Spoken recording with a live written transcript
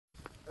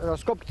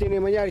Разкопките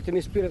на маниарите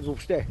не спират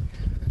въобще.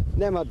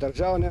 Няма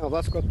държава, няма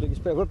власт, която да ги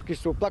спре. Въпреки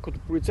че се оплакват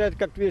от полицаите,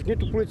 както виждаш,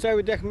 нито полицаи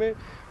видяхме,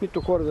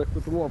 нито хора,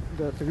 които могат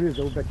да се грижат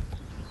за обектите.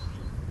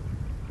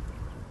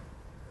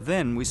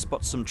 Then we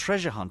spot some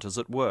treasure hunters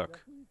at work.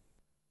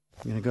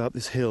 I'm going to go up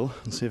this hill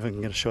and see if I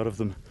can get a shot of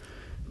them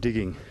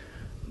digging,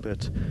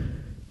 but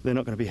they're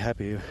not going to be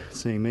happy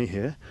seeing me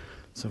here,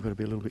 so I've got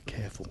to be a little bit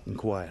careful and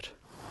quiet.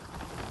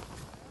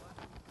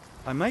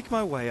 I make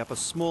my way up a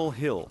small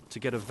hill to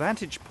get a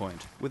vantage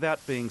point without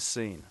being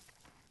seen.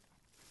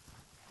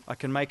 I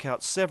can make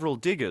out several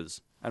diggers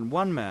and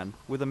one man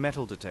with a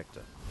metal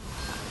detector.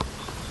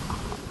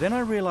 Then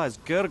I realise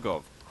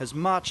Gergov has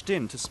marched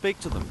in to speak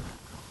to them.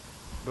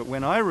 But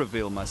when I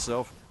reveal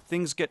myself,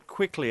 things get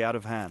quickly out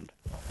of hand.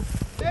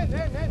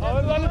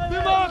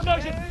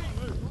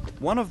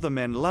 One of the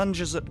men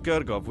lunges at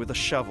Gergov with a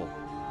shovel,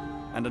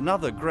 and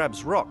another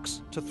grabs rocks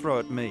to throw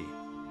at me.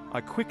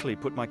 I quickly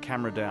put my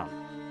camera down.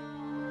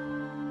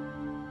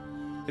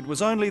 It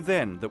was only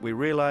then that we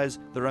realise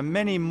there are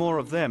many more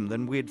of them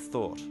than we'd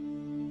thought.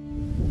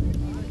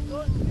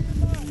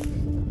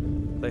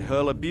 They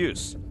hurl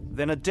abuse,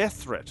 then a death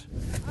threat.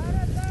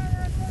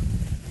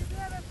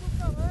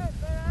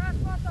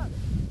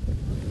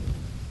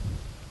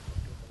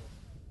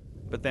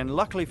 But then,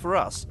 luckily for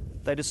us,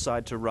 they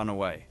decide to run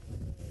away.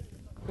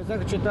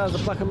 Казаха, че тази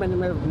заплаха мен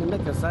не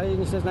ме касае и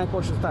не се знае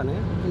какво ще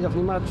стане. И да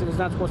внимават, че не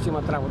знаят какво си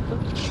имат работа.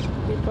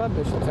 И това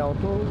беше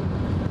цялото.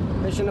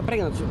 Беше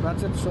напрегната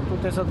ситуацията, защото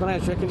те са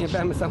 12 човека, ние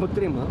бяхме само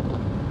 3.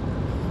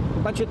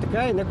 Обаче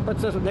така и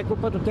някой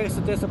път от тях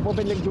те са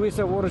по-бедни, други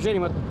са въоръжени,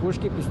 имат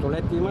пушки,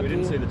 пистолети, имат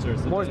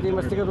и може да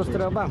има стига до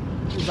стрелба.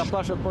 И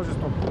заплашват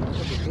по-жестоко.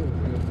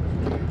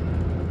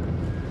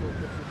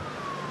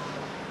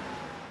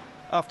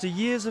 After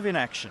years of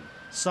inaction,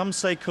 some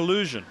say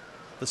collusion,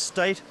 the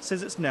state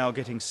says it's now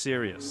getting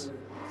serious.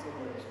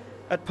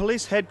 At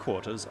police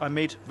headquarters, I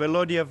meet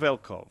Volodya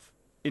Velkov,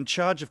 in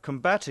charge of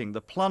combating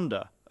the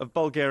plunder of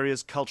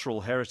Bulgaria's cultural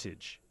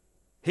heritage.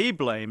 He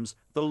blames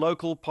the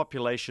local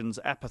population's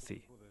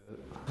apathy.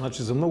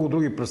 Значи за много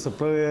други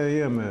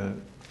престъпления имаме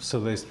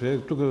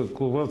съдействие. Тук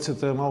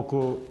колаборацията е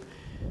малко...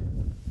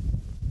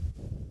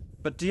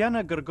 But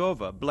Diana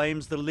Gergova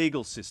blames the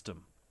legal system.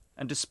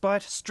 And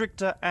despite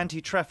stricter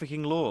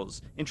anti-trafficking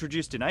laws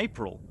introduced in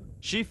April,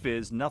 she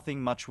fears nothing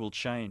much will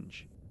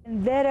change.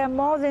 There are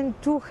more than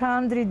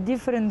 200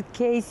 different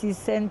cases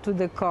sent to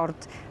the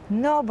court.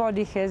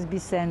 Nobody has been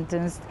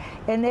sentenced,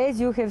 and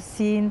as you have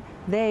seen,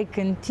 they are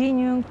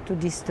continuing to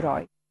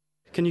destroy.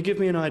 Can you give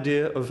me an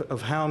idea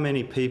of how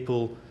many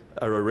people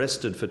are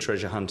arrested for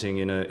treasure hunting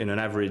in an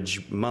average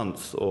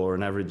month or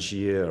an average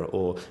year,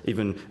 or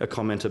even a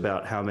comment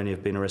about how many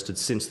have been arrested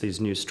since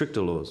these new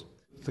stricter laws?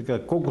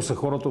 Така, колко са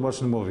хората,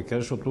 обаче не мога да ви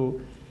кажа, защото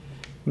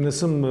не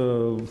съм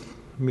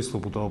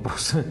мислил по този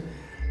въпрос.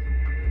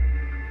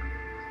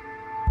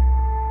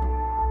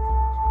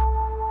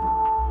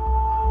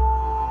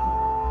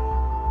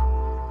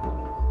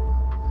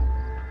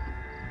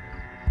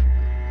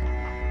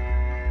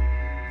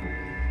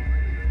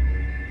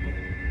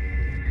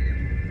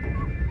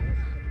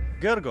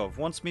 Gergov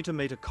wants me to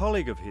meet a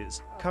colleague of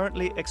his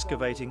currently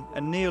excavating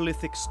a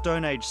Neolithic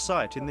Stone Age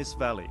site in this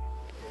valley.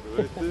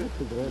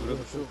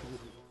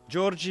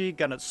 Georgy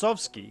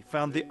Ganetsovsky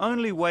found the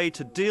only way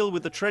to deal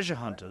with the treasure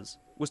hunters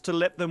was to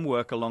let them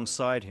work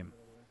alongside him.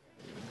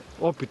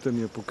 Опитът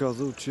ми е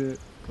показал, че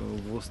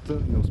властта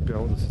не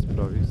успява да се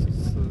справи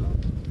с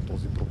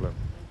този проблем.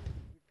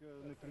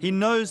 He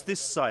knows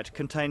this site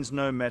contains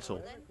no metal,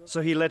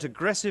 so he let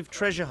aggressive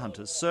treasure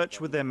hunters search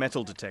with their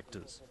metal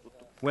detectors.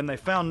 When they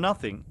found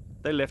nothing,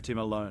 they left him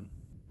alone.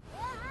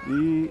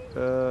 И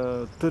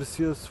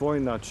търся свой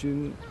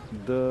начин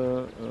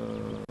да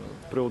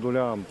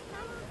преодолявам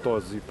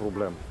този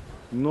проблем.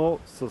 Но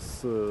с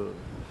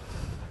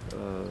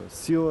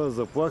сила,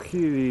 заплахи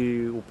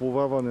или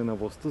уповаване на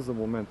властта за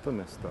момента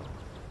не става.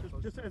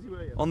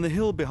 On the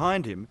hill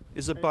behind him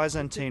is a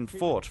Byzantine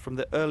fort from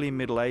the early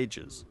Middle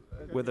Ages,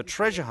 where the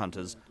treasure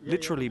hunters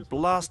literally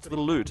blast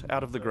the loot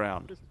out of the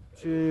ground.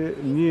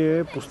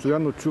 Ние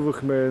постоянно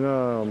чувахме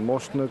една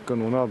мощна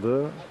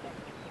канонада,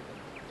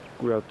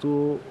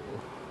 която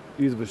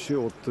идваше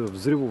от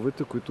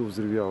взривовете, които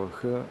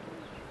взривяваха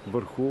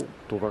върху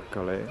това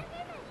кале.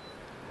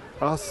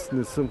 Аз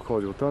не съм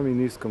ходил там и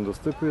не искам да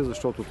стъпя,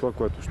 защото това,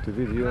 което ще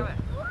видя,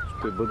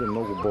 ще бъде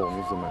много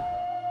болно за мен.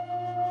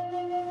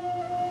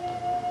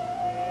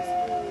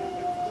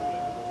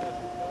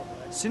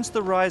 Since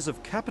the rise of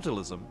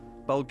capitalism,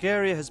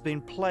 Bulgaria has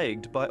been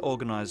plagued by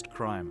organized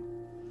crime.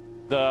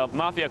 The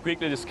mafia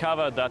quickly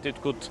discovered that it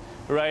could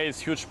raise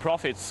huge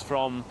profits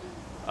from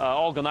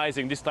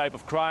organizing this type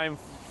of crime,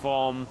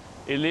 from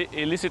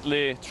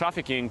illicitly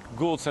trafficking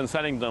goods and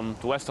selling them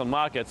to Western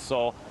markets, so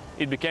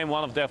it became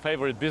one of their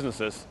favorite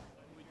businesses.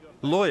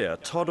 Lawyer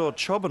Todor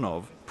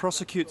Chobanov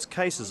prosecutes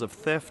cases of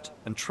theft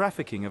and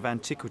trafficking of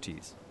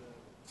antiquities.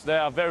 They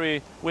are very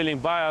willing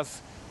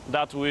buyers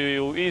that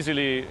will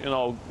easily,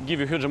 give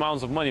you huge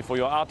amounts of money for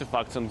your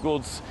artifacts and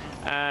goods,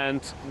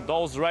 and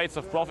those rates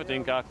of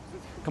profiting are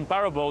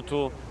comparable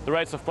to the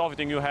rates of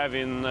profiting you have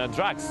in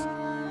drugs.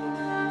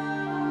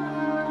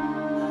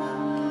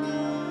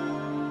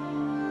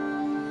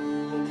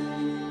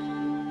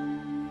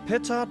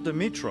 Petar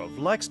Dimitrov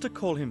likes to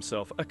call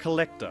himself a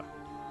collector.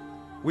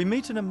 We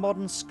meet in a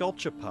modern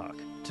sculpture park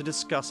to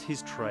discuss his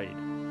trade.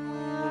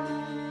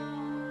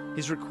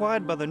 He's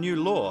required by the new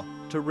law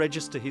to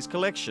register his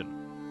collection,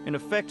 in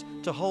effect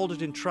to hold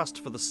it in trust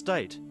for the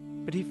state,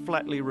 but he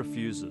flatly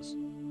refuses.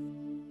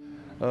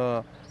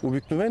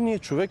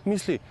 Обикновеният човек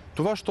мисли,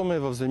 това, що ме е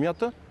в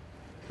земята,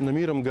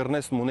 намирам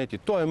гърне с монети,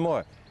 то е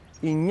мое.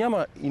 И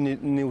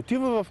не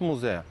отива в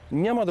музея,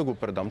 няма да го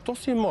предам, то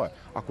си е мое.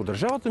 Ако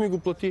държавата ми го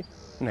плати,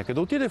 нека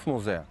да отиде в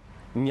музея.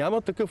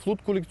 Няма такъв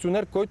луд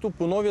колекционер, който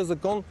по новия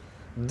закон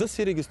да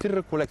си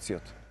регистрира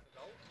колекцията.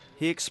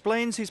 He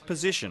explains his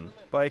position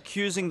by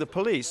accusing the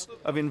police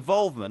of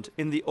involvement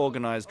in the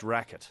organised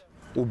racket.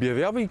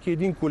 Обявявайки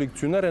един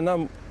колекционер една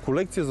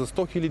колекция за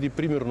 100 000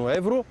 примерно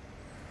евро,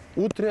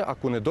 утре,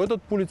 ако не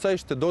дойдат полицаи,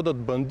 ще дойдат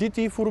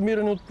бандити,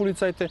 формирани от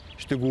полицаите,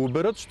 ще го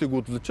оберат, ще го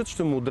отвлечат,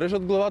 ще му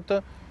отрежат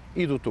главата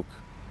и до тук.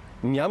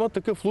 Няма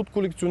такъв луд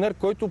колекционер,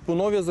 който по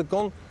новия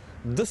закон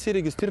да си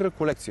регистрира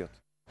колекцията.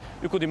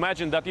 You could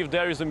imagine that if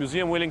there is a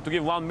museum willing to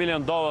give $1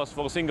 million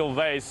for a single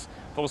vase,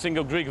 for a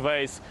single Greek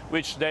vase,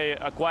 which they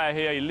acquire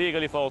here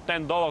illegally for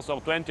 $10 or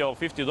 $20 or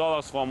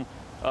 $50 from,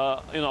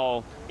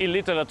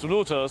 illiterate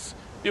looters,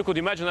 you could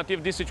imagine that if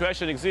this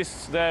situation exists,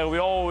 there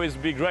will always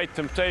be great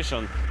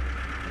temptation.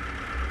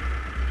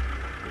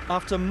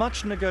 After much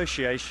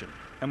negotiation,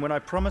 and when I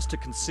promised to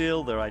conceal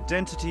their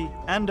identity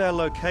and our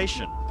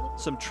location,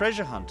 some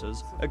treasure hunters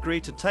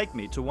agreed to take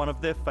me to one of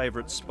their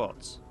favourite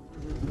spots.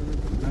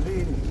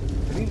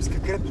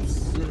 Римска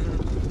крепост.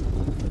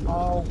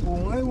 А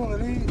около него,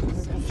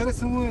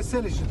 непосредствено е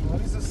селището,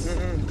 с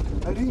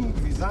Рим,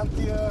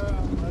 Византия,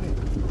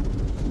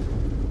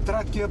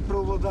 Тракия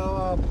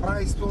преобладава,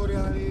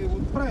 праистория,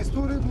 от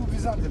праистория до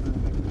Византията.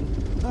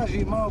 Даже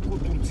и малко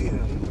от Турция,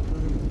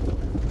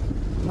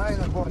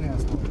 най-нагорния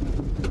слой.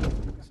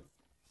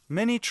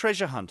 Many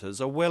treasure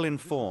hunters are well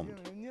informed.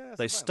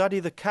 They study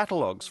the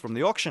catalogues from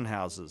the auction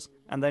houses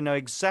and they know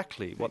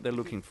exactly what they're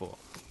looking for.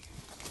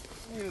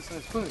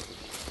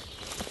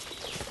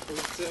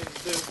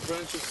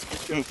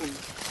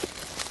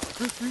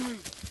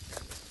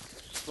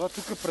 Това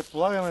тук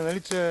предполагаме,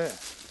 че е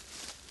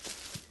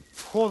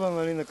входа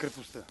на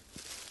крепостта.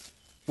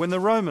 When the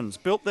Romans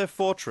built their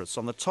fortress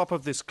on the top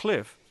of this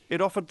cliff,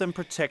 it offered them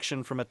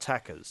protection from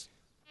attackers.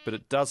 But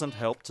it doesn't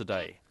help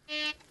today.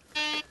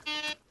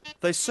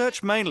 They search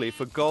mainly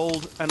for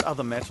gold and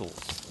other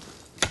metals.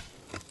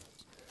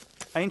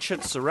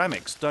 Ancient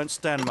ceramics don't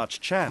stand much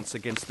chance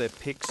against their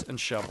picks and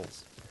shovels.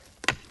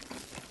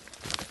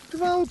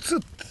 Това е от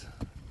съд.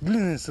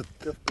 Глинен съд.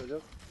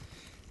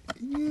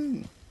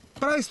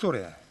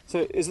 Праистория.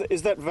 So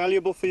is that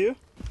valuable for you?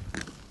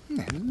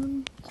 Не,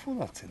 какво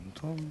да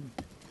ценно?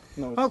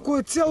 Ако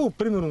е цяло,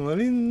 примерно,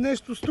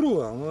 нещо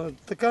струва, но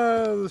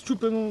така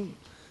счупено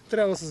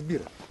трябва да се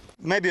сбира.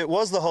 Maybe it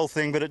was the whole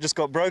thing, but it just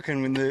got broken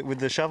with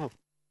the shovel.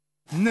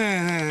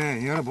 Не,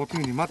 ние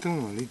работим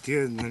внимателно,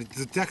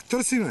 за тях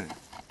търсиме.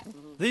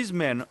 These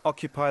men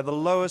occupy the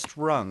lowest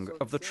rung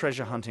of the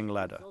treasure hunting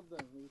ladder.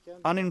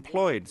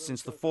 Unemployed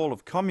since the fall of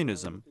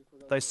communism,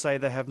 they say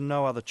they have no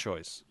other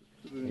choice.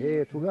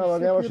 Тогава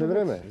нямаше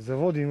време.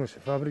 Заводи имаше,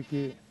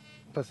 фабрики,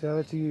 па сега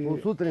вече...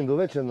 От сутрин до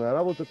вечер на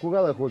работа,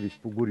 кога да ходиш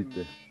по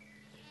горите?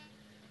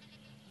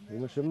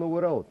 Имаше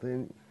много работа и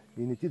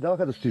не ти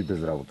даваха да стоиш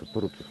без работа,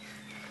 първото.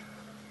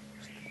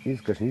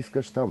 Искаш, не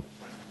искаш там.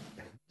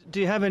 Do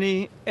you have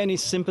any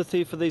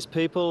sympathy for these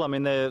people? I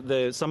mean,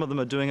 some of them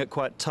are doing it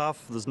quite tough.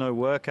 There's no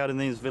work out in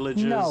these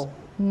villages.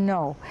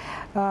 No.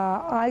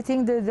 I think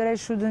that there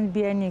shouldn't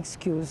be any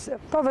excuse.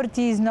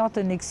 Poverty is not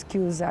an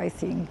excuse, I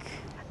think.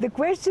 The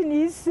question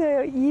is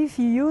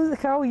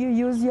how you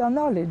use your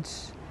knowledge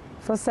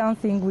for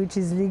something which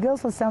is legal,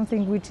 for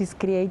something which is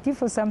creative,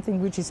 for something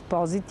which is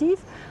positive,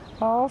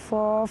 or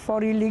for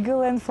illegal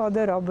and for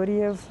the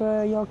robbery of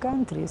your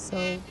country. So.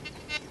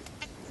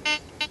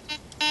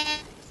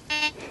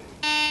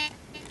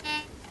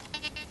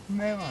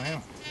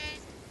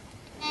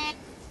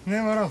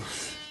 Няма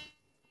радост.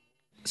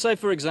 Say,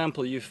 for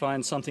example, you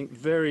find something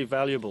very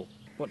valuable.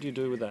 What do you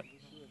do with that?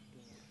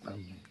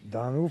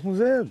 Даваме го в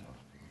музея.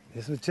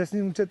 Ние сме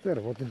честни момчета,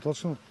 работим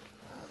точно.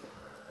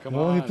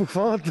 Мога ни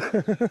похвалят.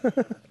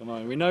 Come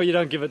on, we know you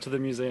don't give it to the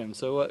museum,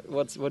 so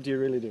what do you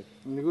really do?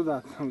 Не го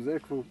дават в музея,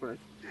 какво го прави?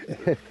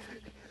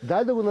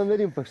 Дай да го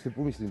намерим, пък ще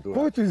помислим това.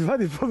 Който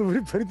извади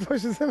по-добри пари, той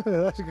ще вземе, не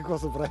знаеш какво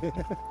се прави.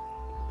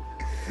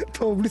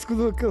 Това е близко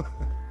до акъл.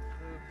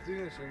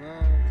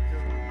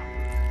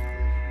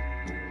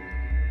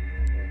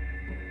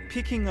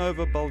 Picking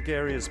over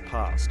Bulgaria's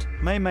past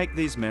may make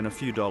these men a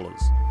few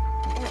dollars.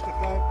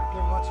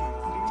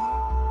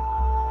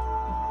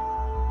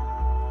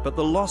 But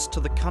the loss to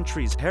the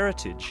country's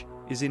heritage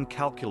is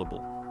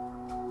incalculable.